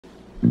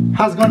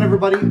How's it going,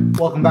 everybody?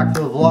 Welcome back to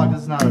the vlog.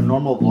 This is not a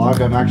normal vlog.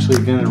 I'm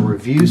actually going to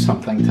review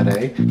something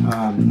today.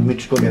 Let me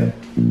just go get it.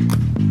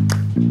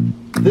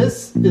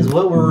 This is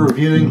what we're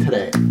reviewing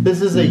today.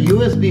 This is a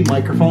USB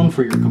microphone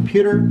for your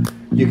computer.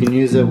 You can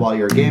use it while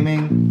you're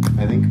gaming,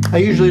 I think. I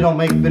usually don't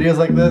make videos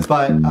like this,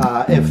 but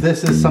if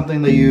this is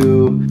something that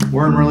you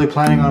weren't really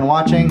planning on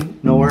watching,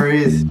 no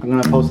worries. I'm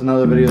going to post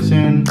another video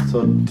soon,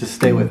 so just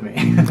stay with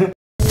me.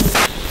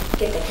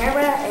 Get the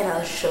camera and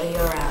I'll show you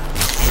around.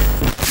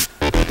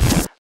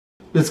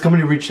 This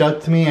company reached out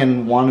to me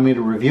and wanted me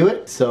to review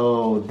it,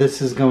 so this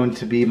is going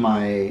to be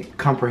my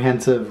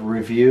comprehensive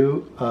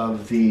review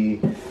of the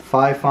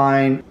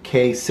Fifine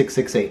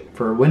K668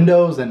 for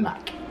Windows and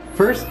Mac.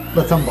 First,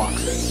 let's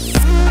unbox it.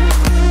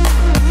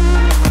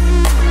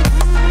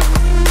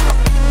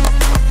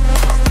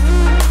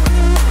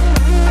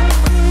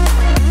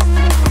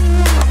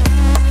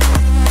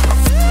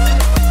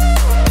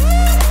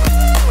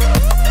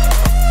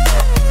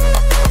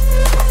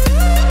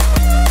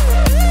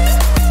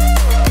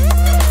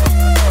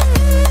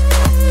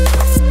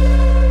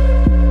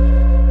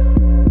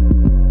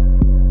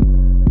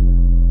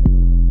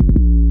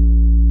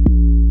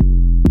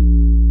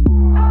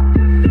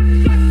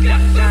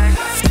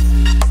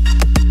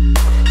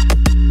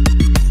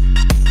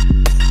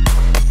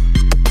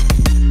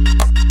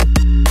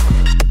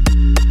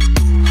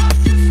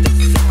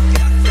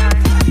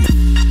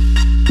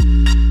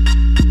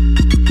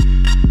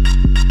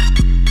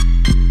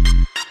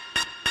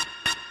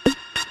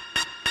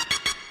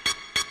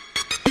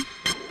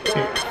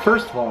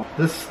 First of all,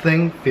 this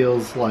thing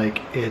feels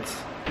like it's...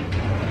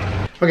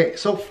 Okay,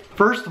 so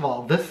first of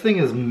all, this thing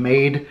is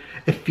made,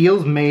 it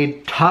feels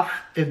made tough.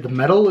 The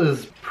metal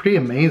is pretty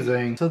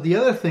amazing. So the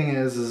other thing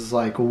is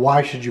like,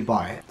 why should you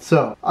buy it?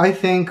 So I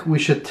think we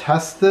should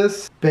test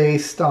this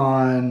based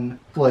on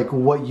like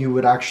what you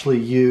would actually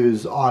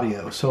use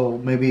audio. So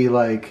maybe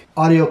like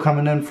audio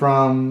coming in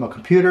from a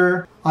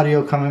computer,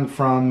 audio coming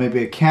from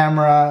maybe a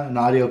camera, and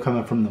audio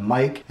coming from the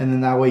mic. And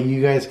then that way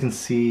you guys can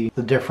see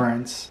the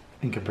difference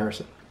in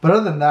comparison. But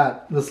other than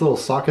that, this little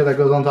socket that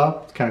goes on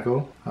top, it's kind of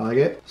cool. I like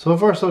it. So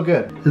far, so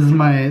good.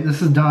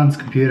 This is Don's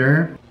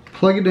computer.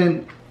 Plug it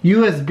in,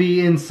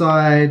 USB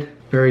inside,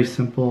 very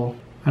simple.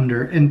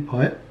 Under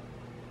input,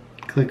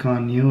 click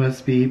on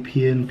USB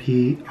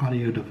PNP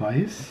audio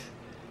device.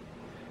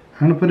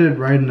 I'm gonna put it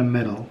right in the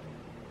middle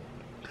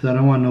because I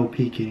don't want no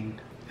peaking.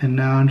 And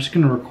now I'm just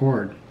gonna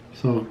record.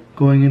 So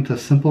going into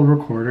Simple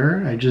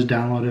Recorder, I just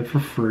downloaded it for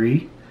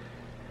free.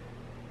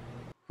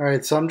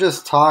 Alright, so I'm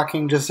just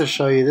talking just to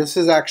show you. This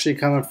is actually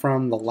coming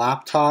from the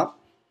laptop.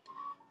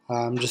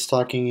 I'm just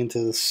talking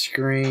into the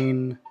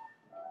screen.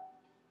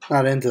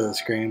 Not into the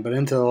screen, but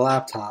into the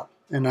laptop.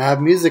 And I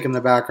have music in the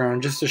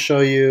background just to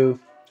show you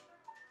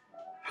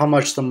how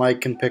much the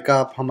mic can pick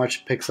up, how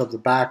much it picks up the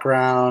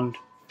background.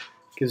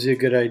 Gives you a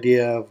good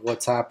idea of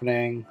what's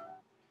happening.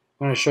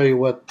 I'm going to show you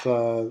what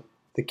the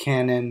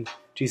Canon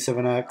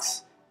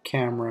G7X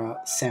camera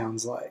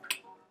sounds like.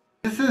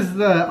 This is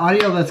the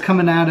audio that's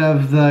coming out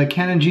of the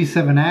Canon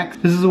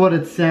G7X. This is what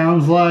it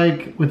sounds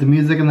like with the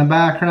music in the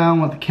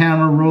background, with the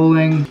camera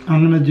rolling.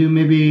 I'm gonna do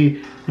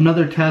maybe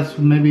another test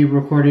with maybe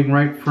recording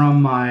right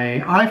from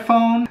my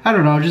iPhone. I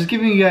don't know, just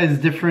giving you guys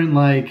different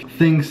like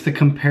things to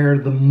compare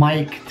the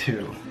mic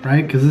to,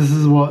 right? Because this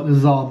is what this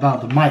is all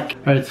about, the mic.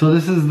 All right, so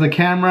this is the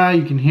camera.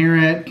 You can hear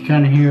it. You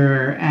kind of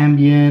hear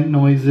ambient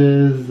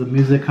noises. The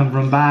music comes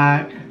from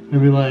back.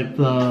 Maybe like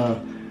the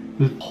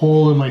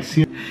hole in my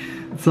ceiling.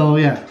 So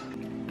yeah.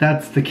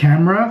 That's the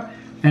camera,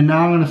 and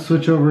now I'm gonna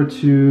switch over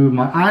to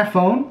my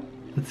iPhone.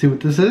 Let's see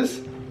what this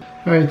is.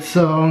 All right,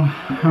 so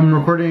I'm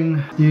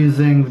recording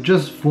using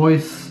just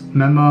voice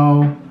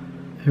memo.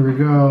 Here we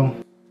go.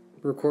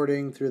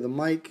 Recording through the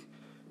mic,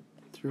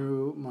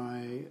 through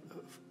my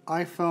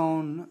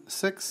iPhone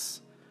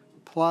 6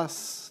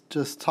 Plus,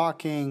 just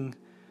talking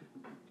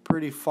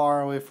pretty far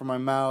away from my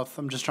mouth.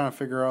 I'm just trying to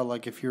figure out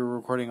like if you're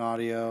recording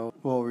audio,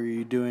 what were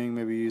you doing?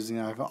 Maybe using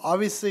the iPhone.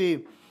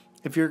 Obviously,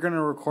 if you're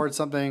gonna record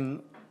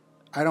something,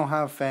 I don't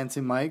have fancy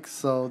mics,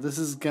 so this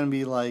is going to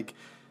be like,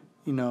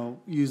 you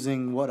know,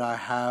 using what I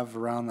have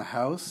around the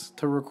house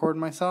to record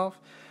myself.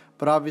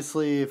 But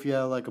obviously, if you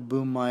have like a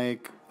boom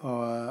mic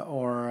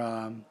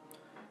or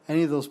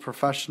any of those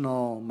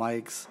professional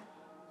mics,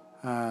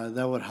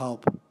 that would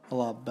help a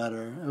lot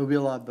better. It would be a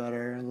lot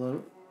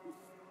better.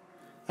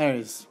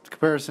 Anyways, the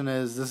comparison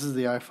is, this is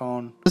the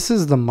iPhone. This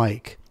is the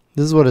mic.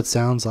 This is what it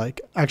sounds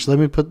like. Actually,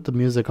 let me put the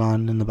music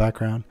on in the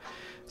background.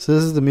 So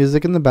this is the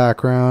music in the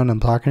background. I'm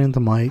talking into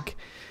the mic.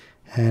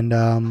 And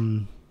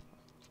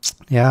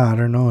yeah, I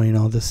don't know, you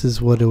know, this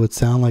is what it would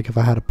sound like if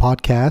I had a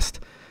podcast.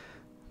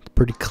 It's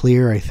pretty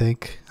clear, I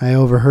think. I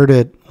overheard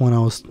it when I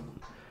was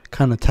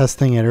kind of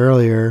testing it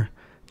earlier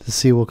to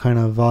see what kind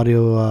of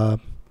audio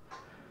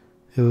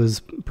it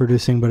was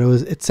producing, but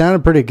it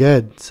sounded pretty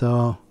good.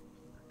 So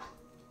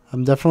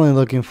I'm definitely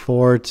looking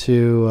forward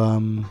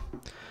to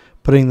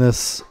putting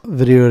this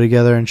video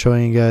together and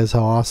showing you guys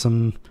how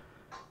awesome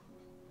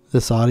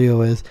this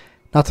audio is.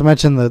 Not to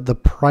mention the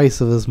price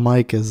of this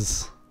mic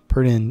is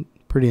pretty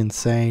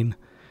insane.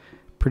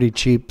 pretty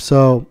cheap.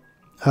 So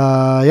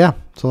yeah,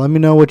 so let me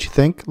know what you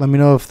think. Let me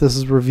know if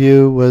this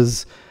review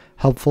was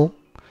helpful.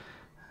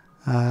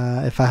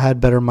 If I had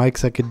better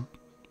mics, I could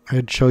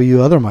show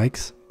you other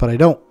mics, but I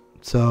don't.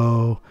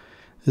 So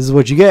this is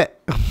what you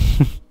get.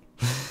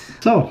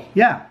 So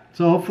yeah,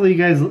 so hopefully you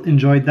guys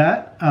enjoyed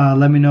that.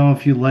 Let me know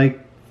if you like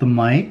the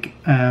mic.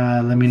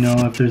 Let me know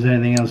if there's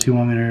anything else you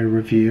want me to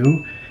review.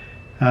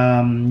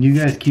 You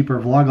guys keep our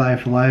vlog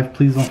life alive.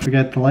 Please don't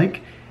forget to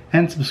like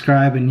and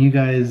subscribe, and you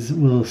guys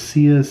will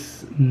see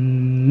us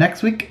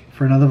next week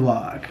for another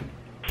vlog.